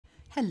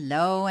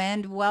Hello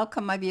and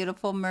welcome, my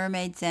beautiful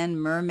mermaids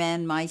and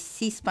mermen, my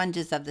sea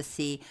sponges of the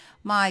sea,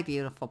 my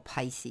beautiful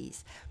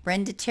Pisces.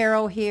 Brenda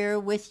Taro here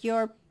with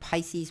your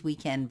Pisces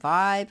weekend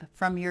vibe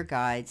from your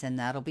guides, and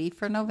that'll be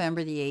for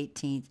November the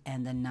 18th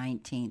and the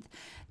 19th.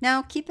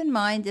 Now, keep in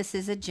mind this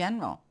is a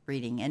general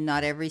reading, and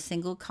not every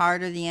single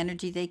card or the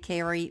energy they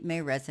carry may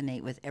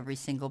resonate with every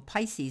single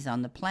Pisces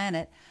on the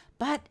planet,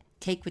 but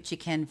take what you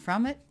can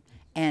from it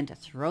and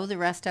throw the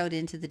rest out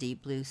into the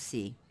deep blue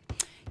sea.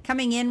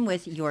 Coming in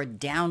with your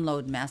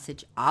download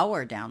message,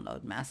 our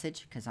download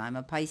message, because I'm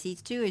a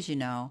Pisces too, as you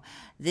know,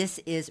 this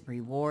is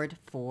reward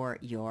for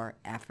your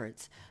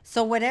efforts.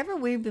 So whatever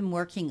we've been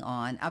working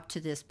on up to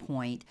this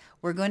point,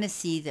 we're going to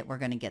see that we're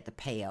going to get the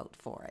payout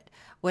for it.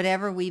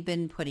 Whatever we've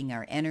been putting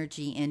our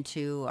energy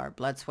into, our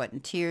blood, sweat,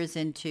 and tears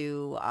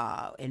into,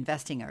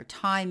 investing our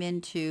time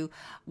into,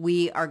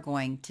 we are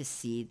going to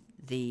see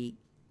the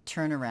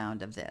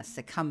turnaround of this,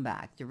 the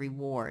comeback, the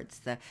rewards,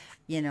 the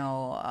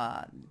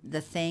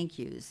thank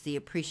yous, the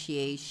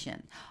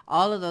appreciation,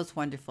 all of those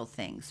wonderful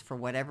things for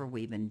whatever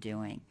we've been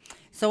doing.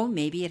 So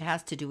maybe it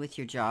has to do with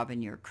your job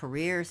and your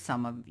career.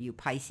 Some of you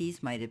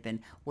Pisces might have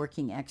been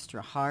working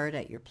extra hard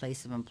at your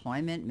place of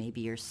employment.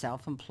 Maybe you're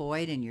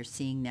self-employed and you're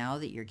seeing now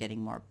that you're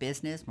getting more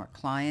business, more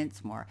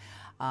clients, more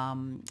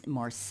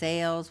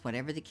sales.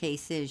 Whatever the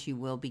case is, you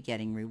will be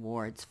getting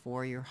rewards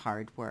for your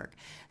hard work.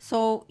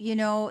 So,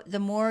 the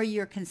more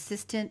you're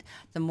consistent,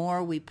 the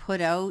more we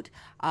put out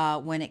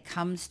when it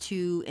comes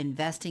to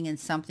investing in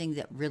something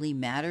that really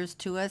matters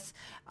to us,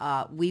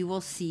 we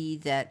will see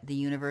that the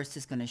universe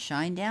is going to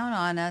shine down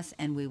on us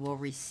and we will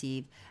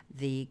receive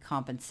the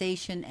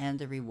compensation and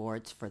the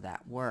rewards for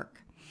that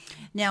work.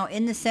 Now,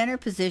 in the center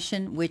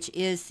position, which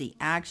is the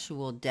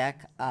actual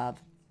deck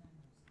of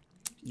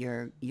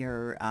your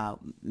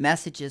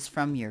messages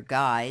from your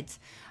guides,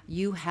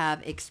 you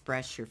have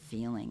express your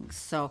feelings.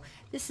 So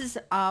this is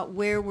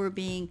where we're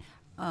being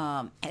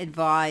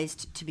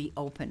advised to be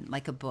open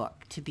like a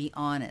book, to be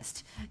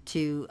honest,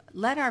 to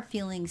let our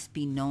feelings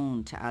be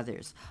known to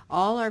others.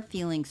 All our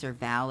feelings are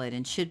valid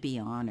and should be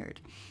honored.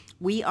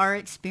 We are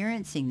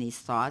experiencing these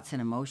thoughts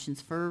and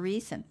emotions for a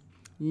reason.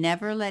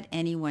 Never let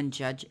anyone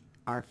judge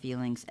our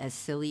feelings as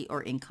silly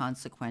or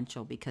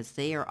inconsequential because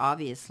they are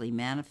obviously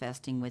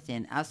manifesting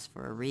within us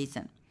for a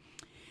reason.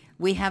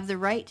 We have the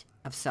right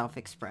of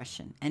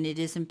self-expression, and it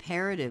is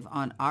imperative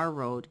on our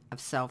road of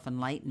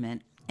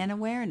self-enlightenment and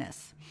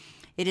awareness.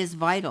 It is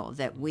vital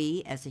that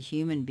we as a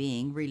human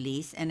being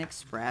release and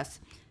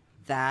express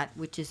that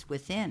which is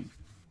within,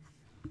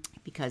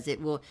 because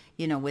it will,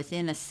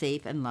 within a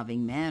safe and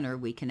loving manner,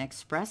 we can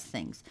express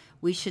things.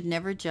 We should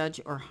never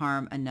judge or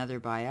harm another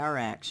by our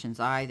actions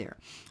either.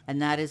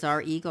 And that is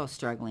our ego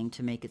struggling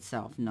to make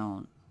itself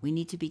known. We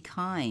need to be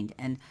kind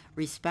and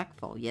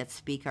respectful, yet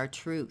speak our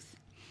truth.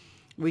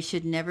 We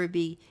should never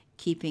be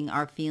keeping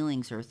our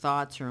feelings or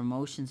thoughts or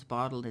emotions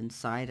bottled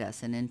inside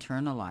us and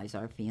internalize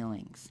our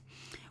feelings.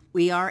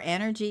 We are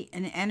energy,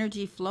 and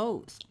energy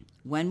flows.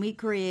 When we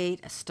create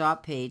a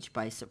stop page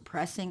by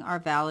suppressing our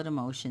valid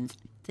emotions,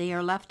 they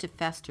are left to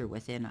fester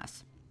within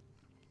us.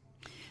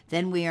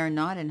 Then we are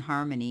not in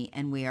harmony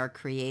and we are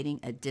creating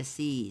a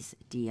disease,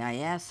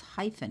 D-I-S-E-A-S-E,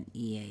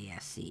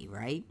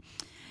 right?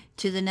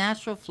 To the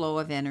natural flow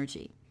of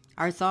energy.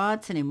 Our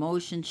thoughts and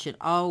emotions should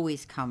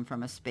always come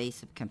from a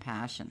space of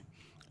compassion.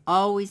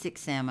 Always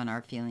examine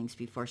our feelings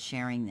before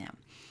sharing them.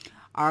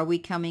 Are we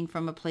coming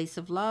from a place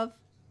of love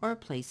or a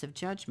place of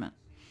judgment?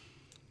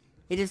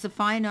 It is a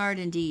fine art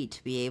indeed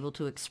to be able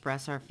to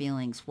express our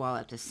feelings while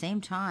at the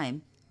same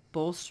time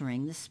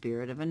bolstering the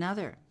spirit of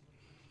another.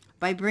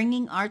 By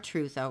bringing our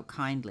truth out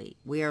kindly,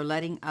 we are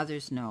letting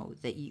others know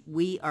that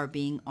we are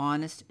being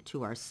honest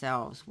to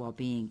ourselves while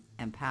being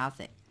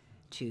empathic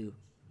to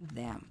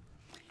them.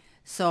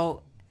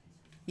 So,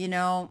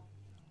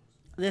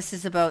 this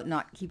is about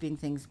not keeping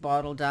things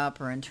bottled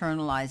up or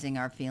internalizing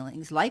our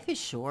feelings. Life is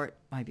short,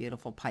 my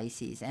beautiful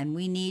Pisces, and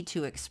we need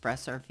to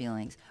express our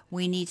feelings.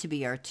 We need to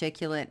be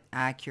articulate,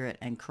 accurate,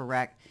 and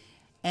correct,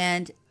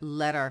 and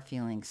let our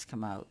feelings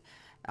come out.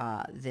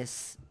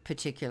 This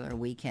particular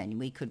weekend,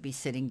 we could be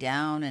sitting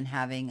down and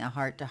having a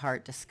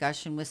heart-to-heart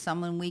discussion with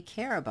someone we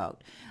care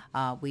about.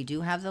 We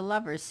do have the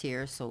lovers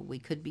here, so we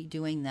could be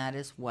doing that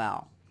as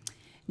well.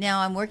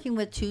 Now, I'm working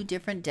with two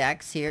different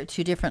decks here,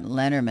 two different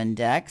Lenormand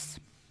decks.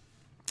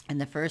 And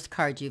the first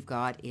card you've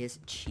got is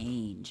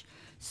change.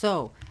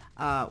 So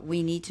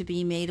we need to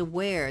be made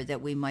aware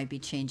that we might be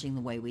changing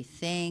the way we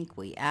think,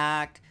 we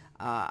act,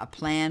 a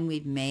plan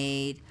we've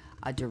made,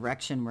 a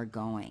direction we're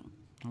going.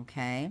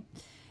 Okay?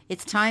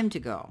 It's time to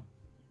go,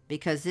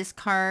 because this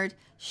card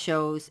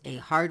shows a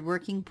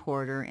hardworking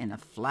porter in a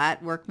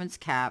flat workman's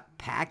cap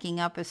packing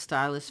up his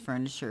stylish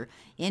furniture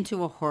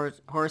into a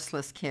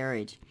horseless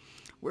carriage.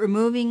 We're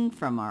moving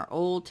from our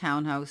old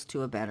townhouse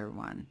to a better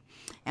one,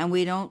 and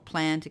we don't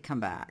plan to come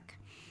back.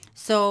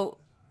 So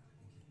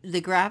the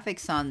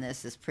graphics on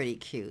this is pretty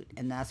cute,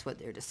 and that's what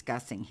they're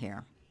discussing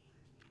here.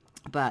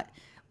 But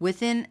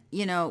within,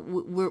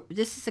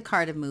 this is a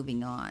card of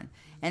moving on.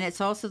 And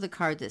it's also the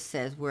card that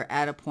says we're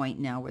at a point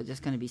now where there's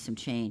going to be some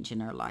change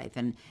in our life.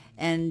 And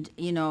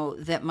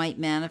that might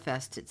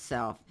manifest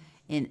itself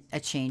in a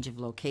change of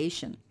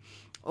location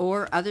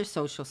or other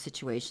social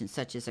situations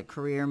such as a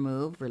career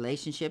move,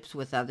 relationships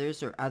with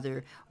others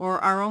or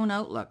our own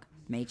outlook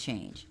may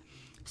change.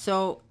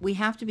 So we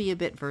have to be a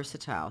bit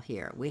versatile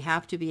here. We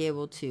have to be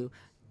able to,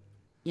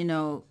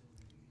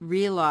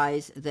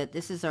 realize that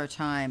this is our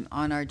time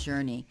on our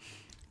journey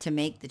to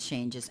make the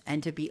changes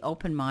and to be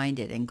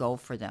open-minded and go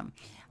for them.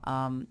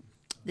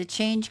 The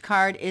change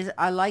card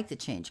I like the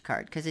change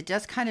card because it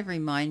does kind of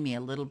remind me a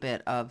little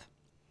bit of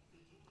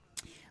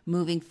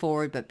moving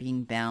forward but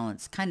being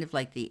balanced, kind of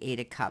like the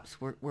Eight of Cups.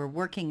 We're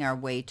working our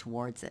way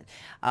towards it,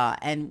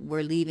 and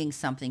we're leaving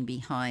something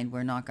behind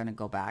we're not going to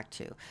go back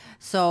to.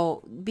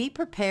 So be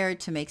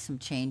prepared to make some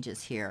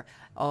changes here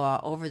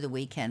over the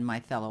weekend, my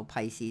fellow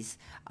Pisces.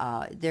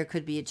 There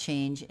could be a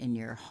change in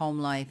your home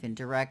life, in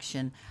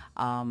direction,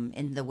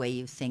 in the way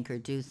you think or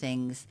do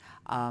things.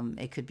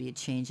 It could be a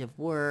change of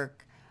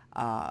work,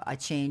 a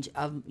change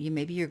of,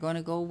 maybe you're going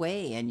to go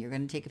away and you're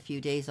going to take a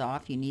few days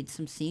off. You need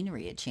some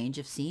scenery, a change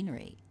of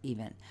scenery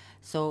even.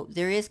 So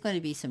there is going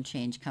to be some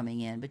change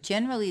coming in. But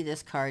generally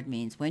this card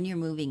means when you're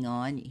moving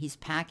on, he's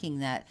packing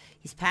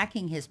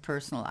his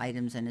personal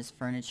items and his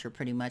furniture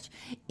pretty much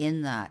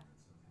in that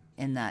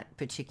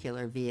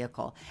particular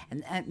vehicle.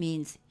 And that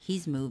means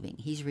he's moving,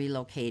 he's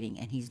relocating,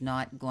 and he's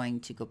not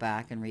going to go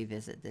back and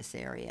revisit this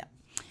area.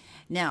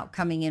 Now,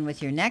 coming in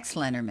with your next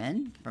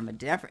Lenormand, from a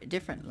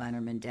different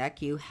Lenormand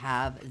deck, you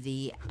have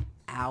the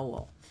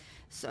owl.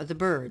 So the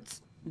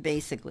birds,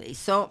 basically.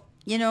 So,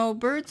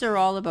 birds are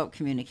all about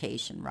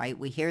communication, right?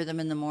 We hear them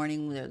in the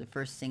morning. They're the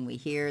first thing we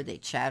hear. They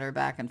chatter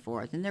back and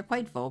forth, and they're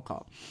quite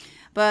vocal.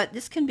 But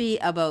this can be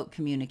about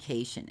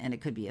communication, and it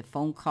could be a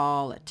phone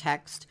call, a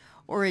text,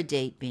 or a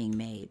date being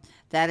made.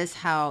 That is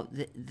how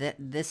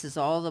this is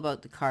all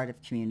about, the card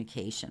of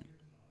communication.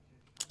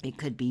 It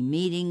could be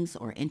meetings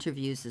or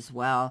interviews as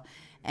well,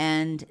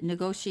 and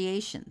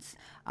negotiations.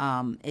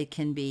 It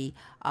can be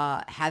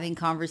having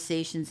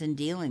conversations and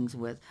dealings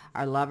with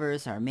our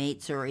lovers, our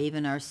mates, or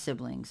even our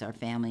siblings, our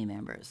family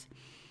members.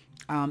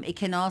 It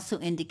can also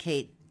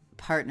indicate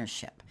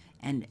partnership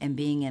and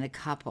being in a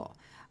couple.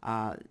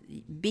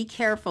 Be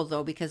careful,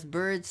 though, because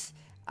birds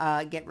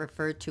get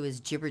referred to as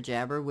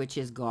jibber-jabber, which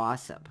is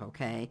gossip,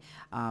 okay,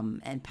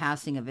 and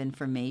passing of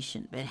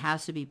information. It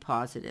has to be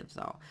positive,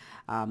 though.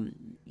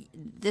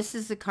 This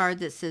is a card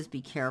that says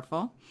be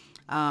careful.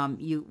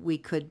 We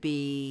could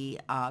be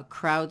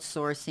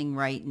crowdsourcing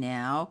right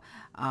now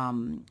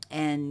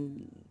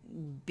and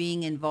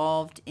being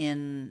involved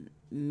in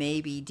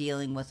maybe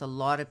dealing with a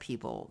lot of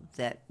people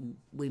that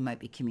we might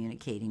be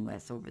communicating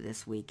with over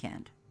this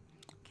weekend.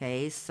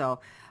 Okay, so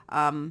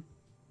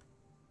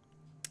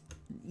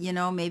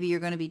maybe you're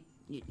going to be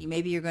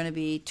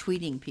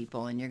tweeting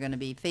people, and you're going to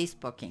be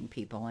Facebooking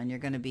people, and you're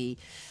going to be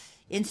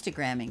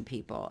Instagramming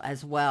people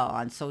as well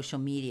on social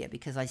media,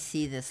 because I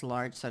see this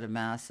large sort of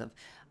mass of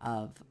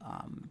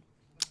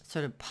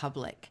sort of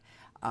public,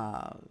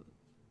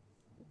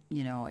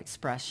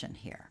 expression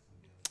here.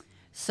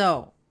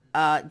 So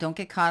don't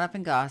get caught up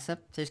in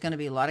gossip. There's going to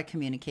be a lot of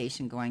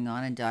communication going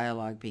on and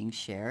dialogue being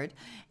shared,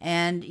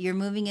 and you're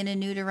moving in a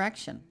new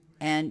direction,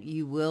 and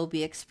you will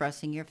be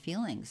expressing your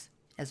feelings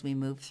as we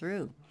move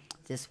through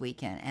this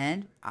weekend.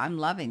 And I'm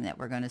loving that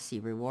we're going to see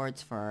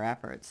rewards for our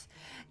efforts.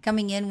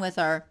 Coming in with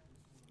our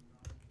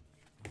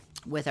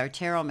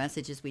tarot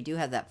messages, we do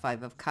have that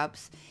Five of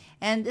Cups.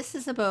 And this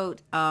is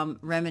about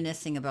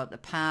reminiscing about the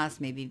past,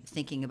 maybe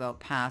thinking about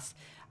past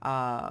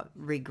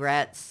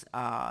regrets,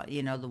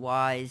 the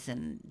whys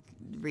and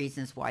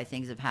reasons why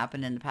things have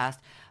happened in the past.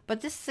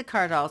 But this is a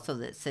card also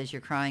that says we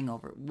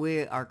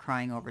are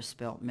crying over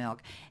spilt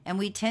milk. And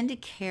we tend to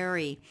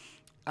carry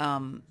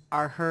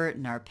our hurt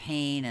and our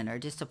pain and our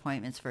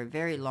disappointments for a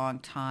very long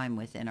time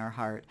within our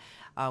heart.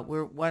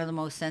 We're one of the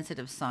most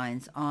sensitive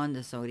signs on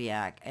the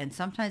zodiac, and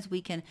sometimes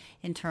we can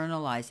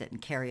internalize it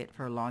and carry it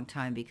for a long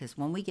time, because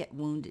when we get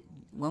wounded,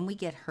 when we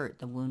get hurt,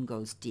 the wound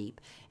goes deep.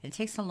 It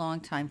takes a long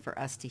time for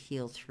us to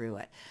heal through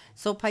it.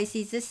 So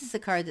Pisces, this is a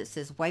card that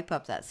says wipe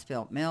up that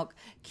spilt milk.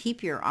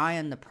 Keep your eye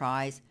on the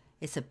prize.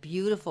 It's a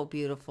beautiful,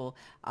 beautiful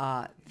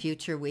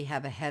future we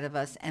have ahead of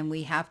us, and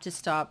we have to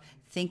stop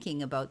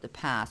thinking about the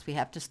past. We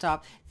have to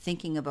stop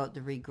thinking about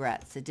the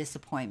regrets, the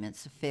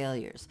disappointments, the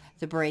failures,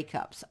 the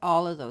breakups,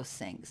 all of those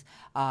things,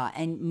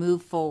 and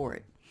move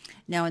forward.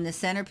 Now, in the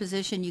center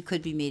position, you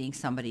could be meeting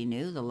somebody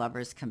new. The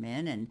lovers come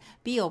in, and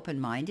be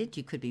open-minded.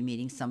 You could be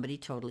meeting somebody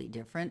totally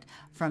different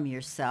from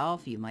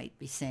yourself. You might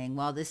be saying,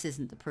 well, this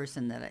isn't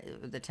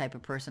the type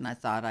of person I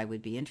thought I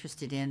would be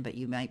interested in, but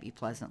you might be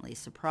pleasantly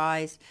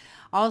surprised.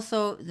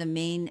 Also, the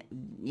main,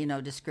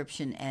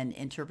 description and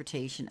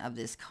interpretation of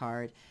this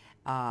card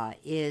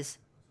is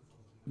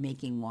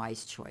making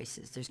wise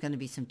choices. There's going to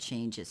be some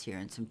changes here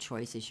and some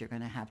choices you're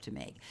going to have to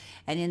make.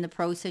 And in the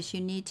process,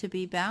 you need to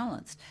be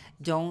balanced.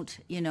 Don't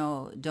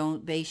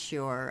base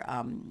your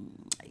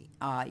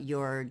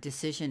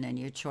decision and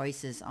your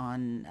choices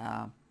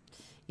on,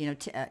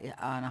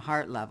 on a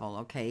heart level,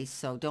 okay?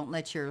 So don't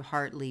let your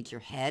heart lead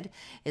your head,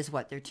 is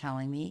what they're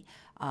telling me.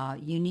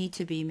 You need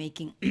to be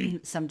making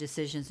some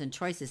decisions and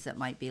choices that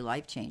might be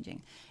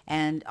life-changing.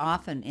 And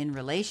often in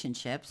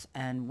relationships,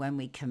 and when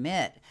we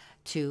commit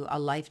to a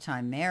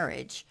lifetime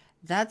marriage,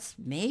 that's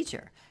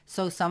major.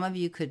 So some of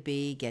you could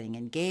be getting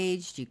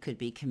engaged. You could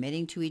be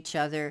committing to each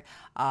other.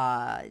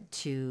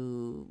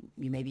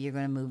 Maybe you're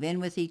going to move in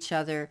with each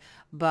other,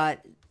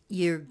 but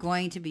you're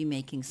going to be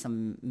making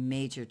some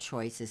major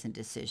choices and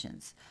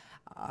decisions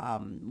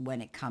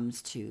when it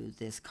comes to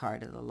this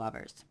card of the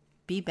Lovers.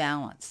 Be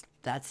balanced.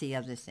 That's the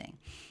other thing.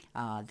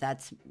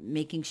 That's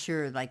making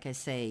sure, like I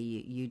say,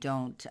 you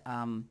don't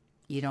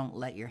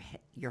let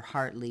your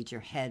heart lead your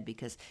head,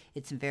 because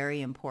it's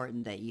very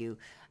important that you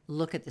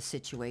look at the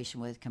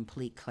situation with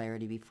complete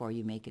clarity before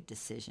you make a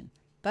decision.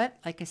 But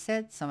like I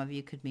said, some of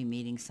you could be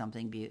meeting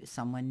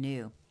someone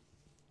new.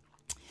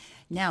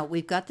 Now,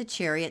 we've got the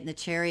Chariot, and the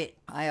Chariot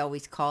I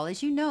always call,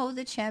 as you know,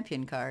 the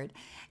Champion card.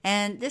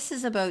 And this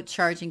is about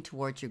charging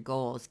towards your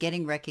goals,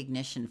 getting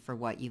recognition for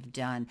what you've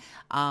done,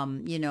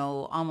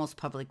 almost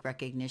public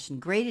recognition,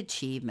 great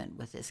achievement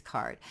with this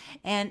card.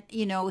 And,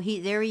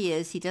 there he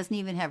is. He doesn't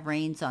even have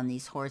reins on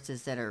these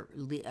horses that are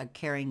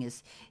carrying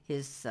his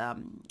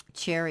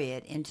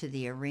chariot into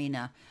the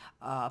arena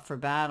for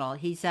battle.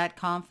 He's that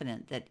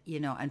confident that,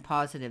 and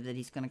positive that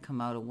he's going to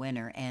come out a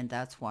winner, and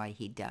that's why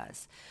he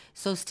does.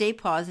 So stay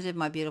positive,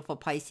 my beautiful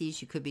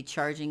Pisces. You could be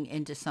charging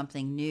into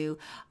something new,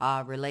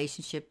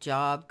 relationship,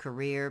 job,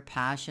 career,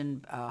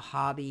 passion,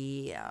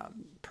 hobby,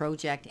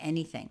 project,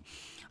 anything.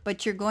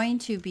 But you're going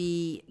to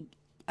be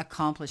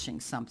accomplishing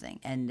something,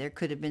 and there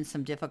could have been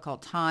some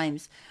difficult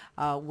times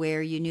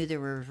where you knew there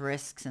were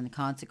risks and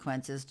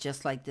consequences,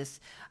 just like this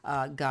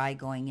guy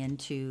going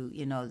into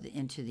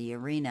into the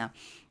arena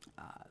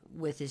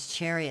with his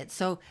chariot.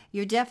 So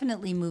you're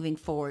definitely moving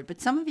forward,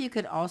 but some of you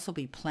could also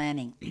be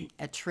planning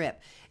a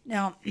trip.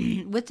 Now,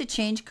 with the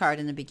Change card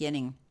in the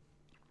beginning,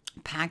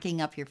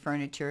 packing up your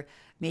furniture,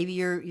 maybe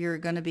you're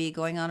going to be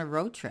going on a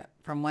road trip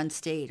from one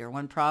state or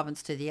one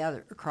province to the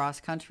other, across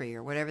country,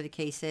 or whatever the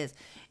case is.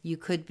 You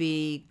could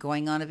be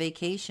going on a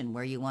vacation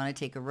where you want to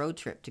take a road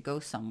trip to go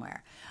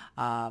somewhere.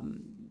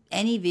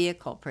 Any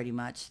vehicle pretty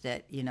much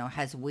that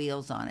has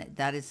wheels on it.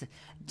 That is,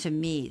 to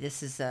me,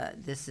 this is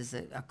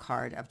a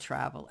card of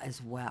travel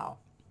as well.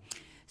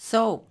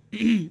 So,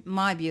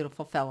 my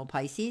beautiful fellow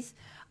Pisces,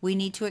 we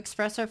need to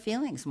express our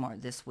feelings more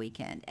this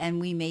weekend,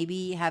 and we may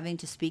be having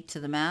to speak to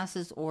the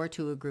masses or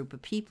to a group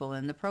of people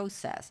in the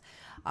process.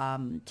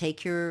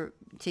 Take your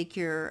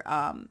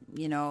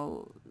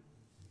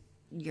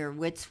your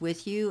wits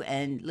with you,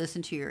 and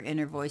listen to your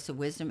inner voice of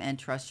wisdom, and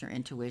trust your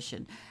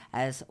intuition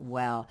as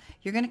well.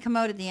 You're going to come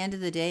out at the end of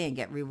the day and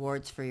get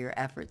rewards for your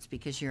efforts,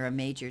 because you're a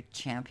major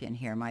champion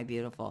here, my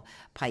beautiful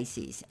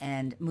Pisces.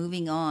 And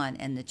moving on,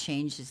 and the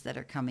changes that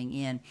are coming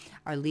in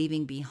are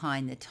leaving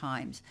behind the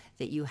times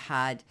that you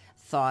had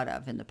thought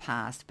of in the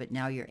past, but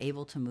now you're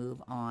able to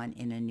move on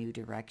in a new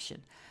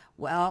direction.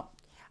 Well,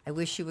 I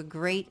wish you a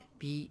great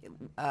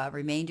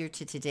remainder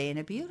to today, and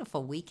a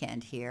beautiful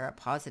weekend here, a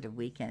positive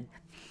weekend.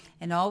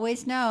 And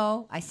always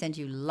know, I send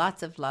you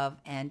lots of love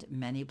and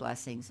many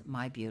blessings,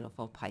 my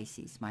beautiful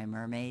Pisces, my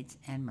mermaids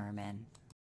and mermen.